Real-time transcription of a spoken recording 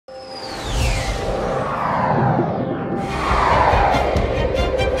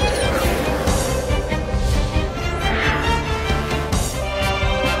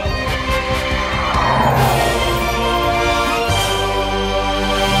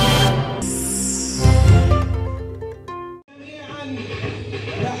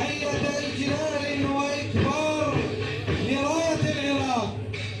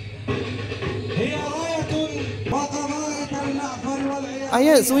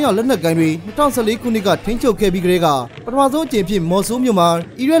အစိုးရလက်နက်ကိုင်တွေ2014ခုနှစ်ကထိန်းချုပ်ခဲ့ပြီးကတည်းကပထမဆုံးအကြိမ်ဖြစ်မော်ဆူမြို့မှာ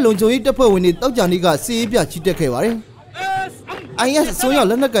အီရတ်လုံခြုံရေးတပ်ဖွဲ့ဝင်တွေတောက်ကြနေ့ကစစ်ရေးပြချီတက်ခဲ့ပါတယ်။ IS အစိုးရ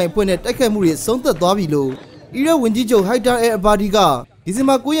လက်နက်ကိုင်အဖွဲ့နဲ့တိုက်ခိုက်မှုတွေဆုံးသက်သွားပြီလို့အီရတ်ဝန်ကြီးချုပ်ဟိုက်ဒါအဘာဒီကဒီဇင်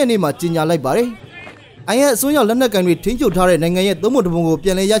ဘာ9ရက်နေ့မှာကြေညာလိုက်ပါတယ်။ IS အစိုးရလက်နက်ကိုင်တွေထိန်းချုပ်ထားတဲ့နိုင်ငံရဲ့သုံးပုံတစ်ပုံကိုပြ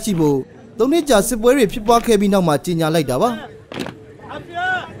န်လည်ရရှိဖို့3နှစ်ကြာစစ်ပွဲတွေဖြစ်ပွားခဲ့ပြီးနောက်မှာကြေညာလိုက်တာပါ။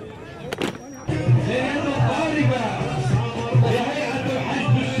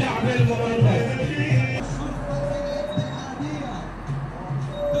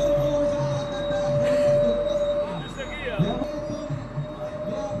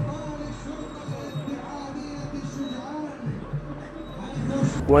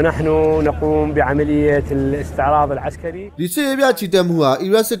ونحن نقوم بعملية الاستعراض العسكري. ဒီစစ်ရေးပြချီတက်မှုဟာအီ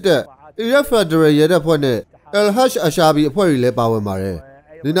ရတ်စစ်တပ်အီရတ်ဖက်ဒရယ်ရဲတပ်ဖွဲ့နဲ့ Al-Hajj အရှာဘီအဖွဲ့တွေလည်းပါဝင်ပါတယ်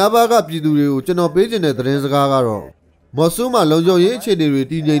။ဒီနာဘာကပြည်သူတွေကိုကျွန်တော်ပေးချင်တဲ့သတင်းစကားကတော့မော်ဆူမှာလုံခြုံရေးအခြေအနေတွေ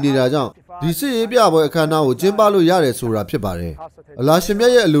တည်ငြိမ်နေတာကြောင့်ဒီစစ်ရေးပြပွဲအခမ်းအနားကိုကျင်းပလို့ရတယ်ဆိုတာဖြစ်ပါတယ်။အလာရှင်မြ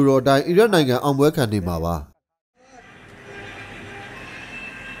တ်ရဲ့အလိုတော်အတိုင်းအီရတ်နိုင်ငံအောင်ပွဲခံနေမှာပါ။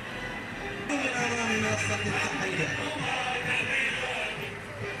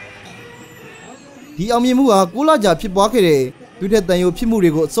ဒီအောင်မြင်မှုဟာ9လကြာဖြစ်ပွားခဲ့တဲ့ဒုထက်တန်ယိုဖြစ်မှုတွေ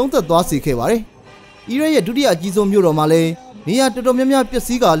ကိုအဆုံးသတ်သွားစေခဲ့ပါတယ်။အီရတ်ရဲ့ဒုတိယအကြီးဆုံးမြို့တော်မှာလည်းနေရာတော်တော်များများပျက်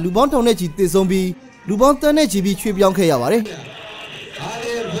စီးကလူပေါင်းထောင်နဲ့ချီသေဆုံးပြီးလူပေါင်းတန်းနဲ့ချီပြီးချွေပြောင်းခဲ့ရပါတယ်။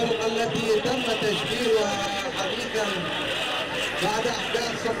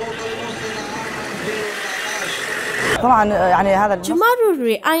ကျမတို့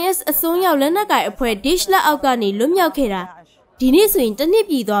တွေ IS အစွန်းရောက်လက်နက်ကိုင်အဖွဲ့ Daesh လက်အောက်ကနေလွတ်မြောက်ခဲ့တာဒီနေ့ဆိုရင်တစ်နှစ်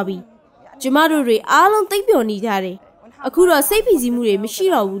ပြည့်သွားပြီကျမတို့တွေအားလုံးသိပ်ပျော်နေကြတယ်အခုတော့စိတ်ဖိစီးမှုတွေမရှိ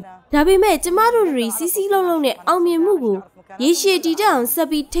တော့ဘူးဒါပေမဲ့ကျမတို့တွေစီးစီးလုံးလုံးနဲ့အောင်မြင်မှုကိုရေရှည်တည်တတ်အောင်ဆက်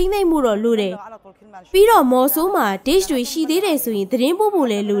ပြီးထိန်းသိမ်းမှုတော့လိုတယ်ပြီးတော့မော်ဆိုးမှာ Daesh တွေရှိသေးတယ်ဆိုရင်သတင်းပို့ဖို့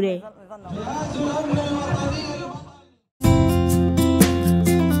လည်းလိုတယ်